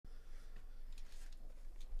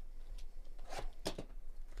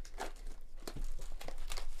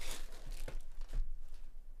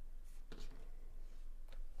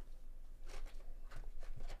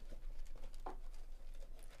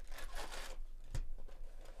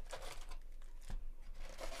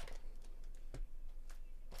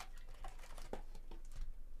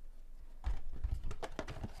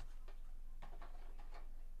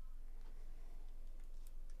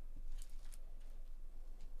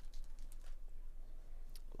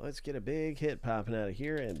Let's get a big hit popping out of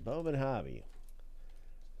here in Bowman Hobby.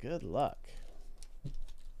 Good luck.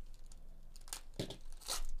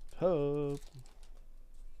 Hope.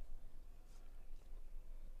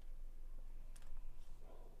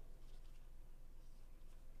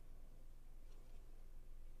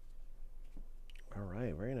 All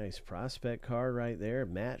right, very nice prospect card right there.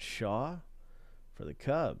 Matt Shaw for the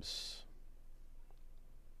Cubs.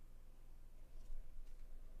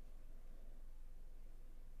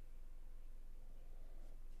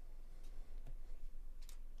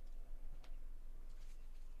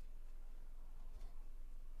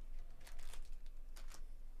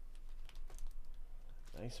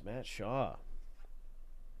 Nice Matt Shaw.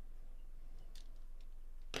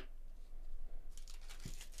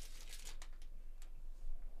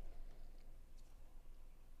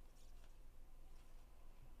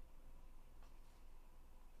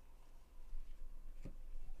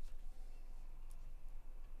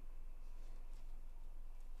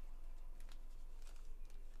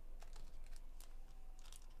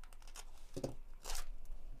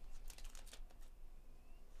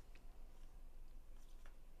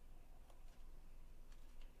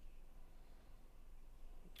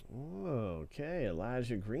 Okay,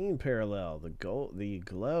 Elijah Green parallel, the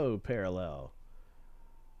glow parallel.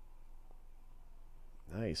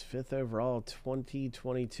 Nice, 5th overall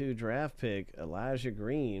 2022 draft pick, Elijah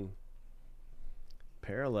Green.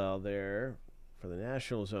 Parallel there for the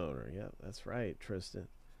Nationals owner. Yep, that's right, Tristan.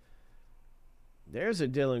 There's a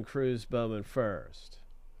Dylan Cruz Bowman first.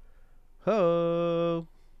 Ho!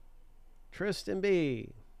 Tristan B.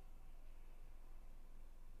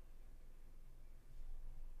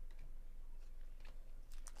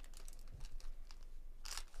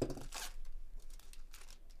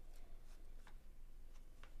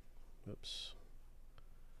 Oops.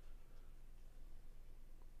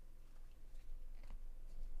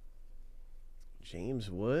 James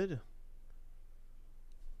Wood.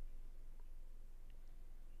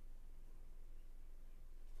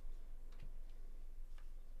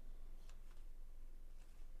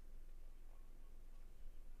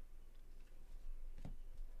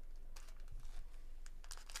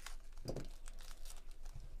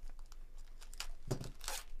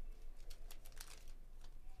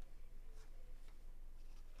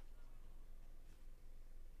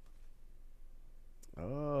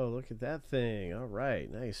 Oh, look at that thing. All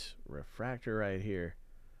right, nice refractor right here.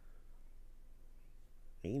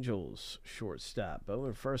 Angels shortstop.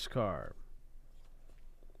 Bowman first card.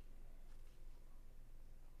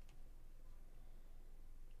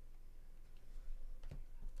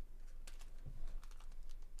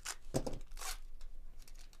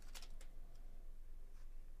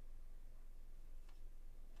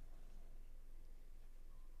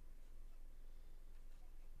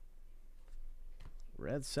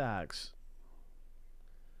 Red Sox.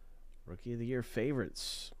 Rookie of the Year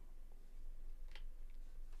favorites.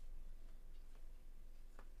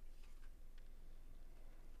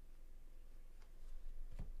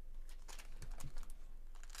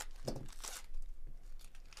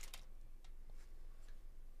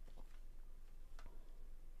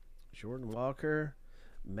 Jordan Walker.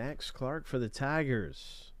 Max Clark for the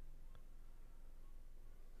Tigers.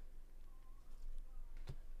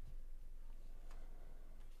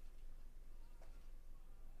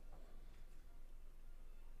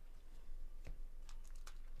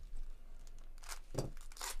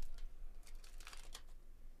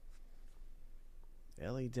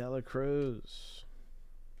 Ellie Dela Cruz.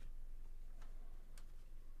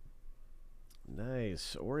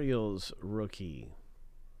 Nice. Orioles rookie.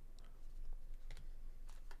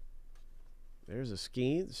 There's a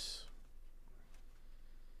Skeens.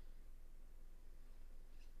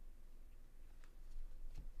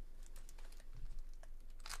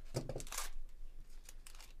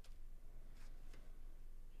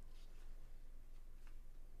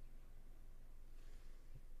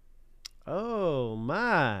 Oh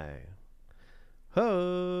my.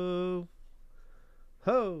 Ho.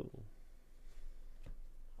 Ho.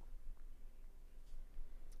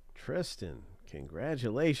 Tristan,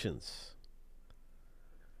 congratulations.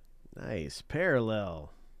 Nice.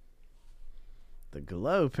 Parallel. The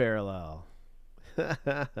glow parallel.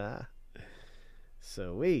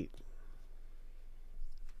 Sweet.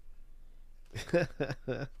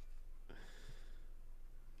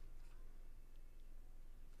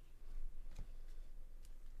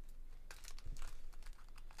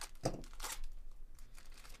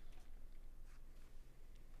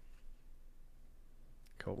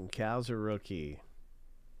 Colton Cowser rookie.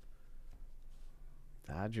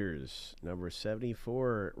 Dodgers number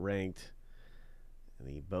 74 ranked.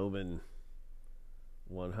 The Bowman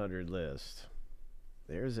 100 list.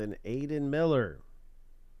 There's an Aiden Miller.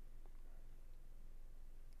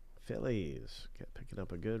 Phillies. Kept picking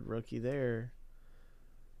up a good rookie there.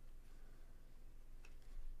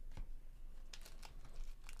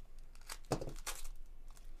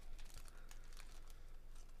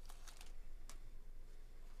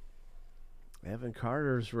 Evan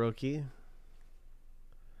Carter's rookie.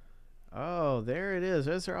 Oh, there it is.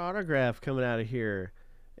 There's our autograph coming out of here.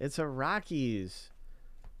 It's a Rockies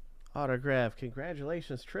autograph.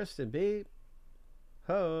 Congratulations, Tristan B.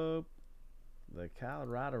 Hope. The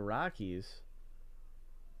Colorado Rockies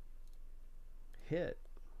hit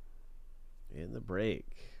in the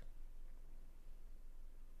break.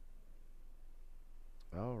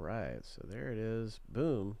 All right, so there it is.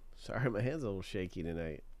 Boom. Sorry, my hand's a little shaky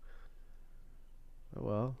tonight. Oh,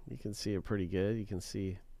 well, you can see it pretty good. You can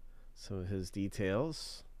see some of his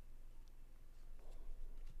details.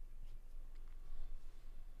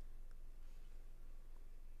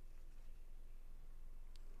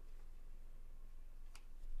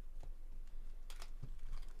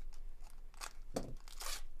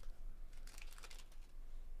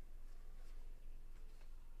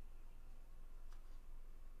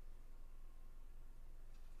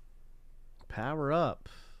 Power up.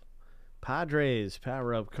 Padres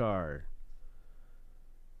power up card.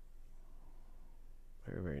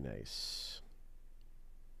 Very, very nice.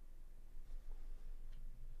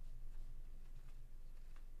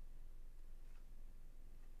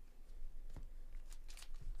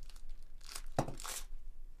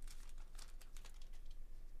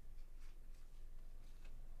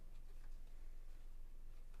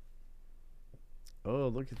 Oh,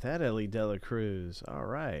 look at that, Ellie Dela Cruz. All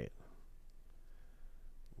right.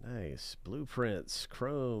 Nice. Blueprints,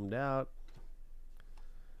 chromed out.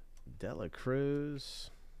 Dela Cruz.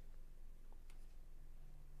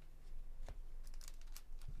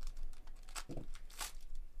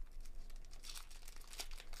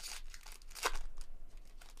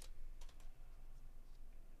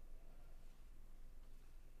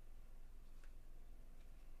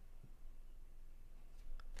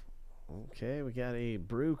 Okay, we got a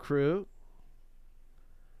Brew Crew.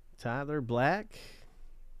 Tyler Black.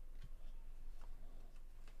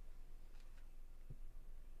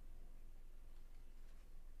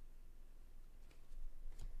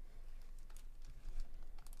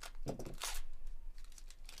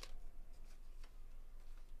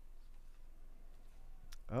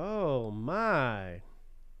 Oh my.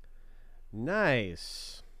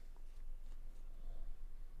 Nice.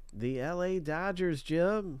 The LA Dodgers,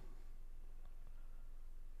 Jim.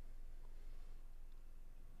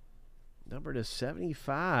 Number to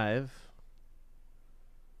 75.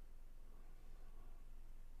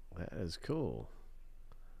 That is cool.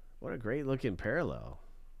 What a great looking parallel.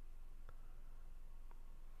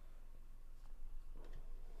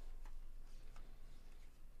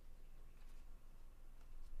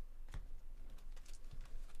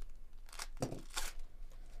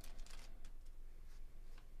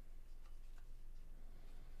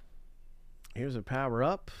 Here's a power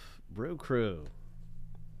up. Brew Crew.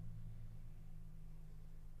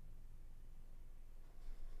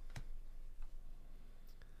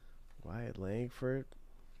 Wyatt Langford.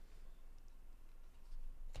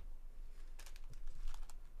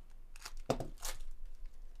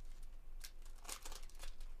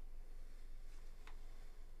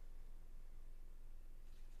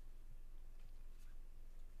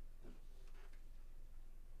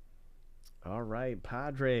 All right,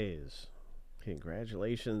 Padres.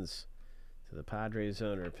 Congratulations to the Padres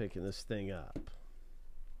owner picking this thing up.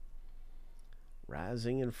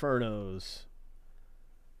 Rising Infernos.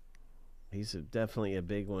 He's definitely a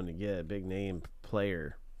big one to get, a big name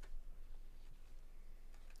player.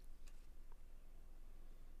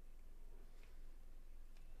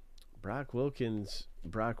 Brock Wilkin,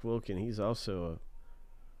 he's also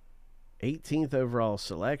a 18th overall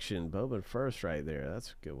selection. Bowman first right there.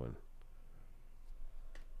 That's a good one.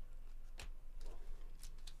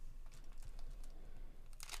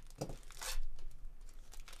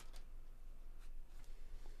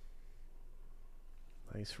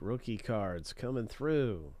 Nice rookie cards coming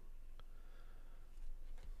through.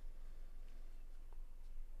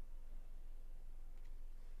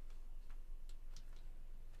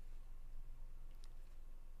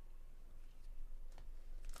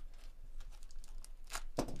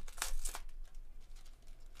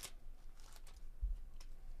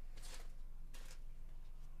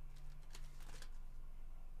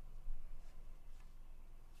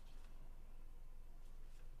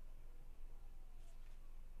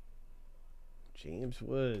 James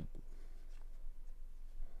Wood.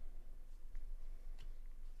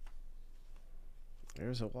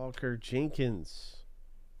 There's a Walker Jenkins.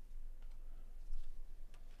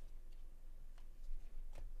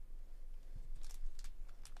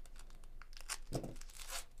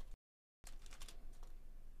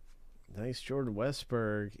 Nice Jordan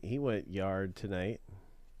Westberg. He went yard tonight.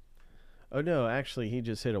 Oh, no, actually, he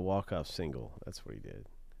just hit a walk-off single. That's what he did.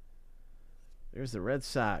 There's the Red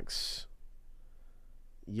Sox.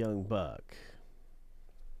 Young Buck.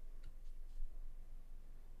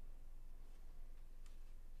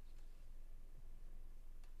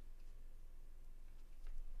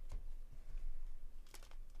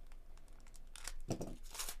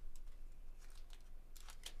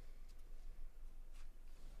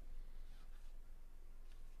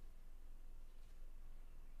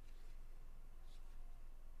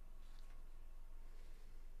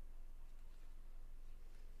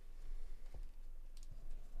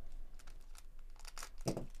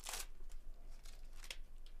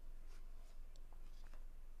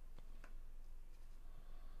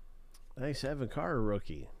 Nice Evan Carter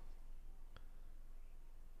rookie.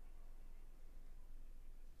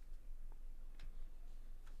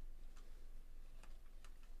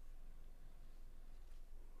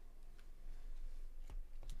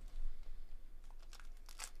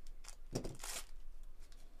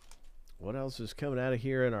 What else is coming out of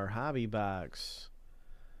here in our hobby box?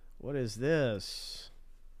 What is this?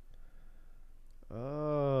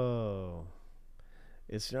 Oh.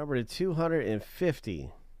 It's numbered to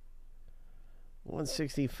 250.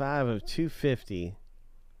 165 of 250.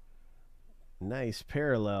 Nice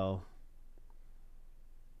parallel.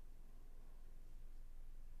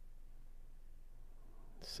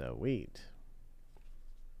 Sweet.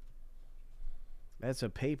 That's a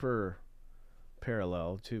paper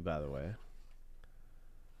parallel too, by the way,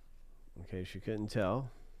 in case you couldn't tell.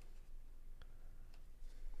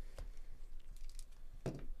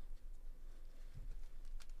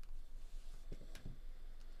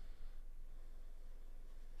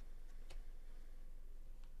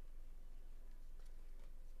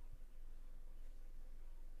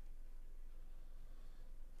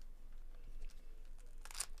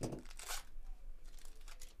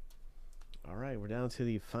 All right, we're down to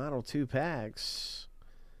the final 2 packs.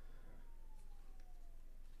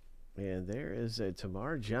 And there is a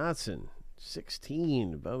Tamar Johnson,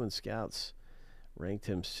 16. Bowman Scouts ranked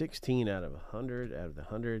him 16 out of 100, out of the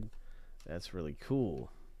 100. That's really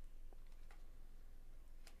cool.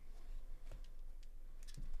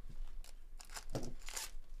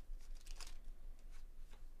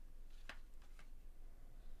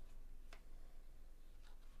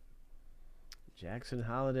 Jackson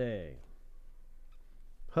Holiday.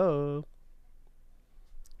 Ho.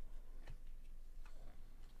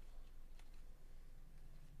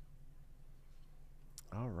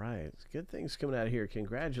 All right. Good things coming out of here.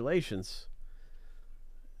 Congratulations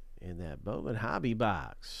in that Bowman hobby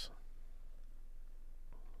box.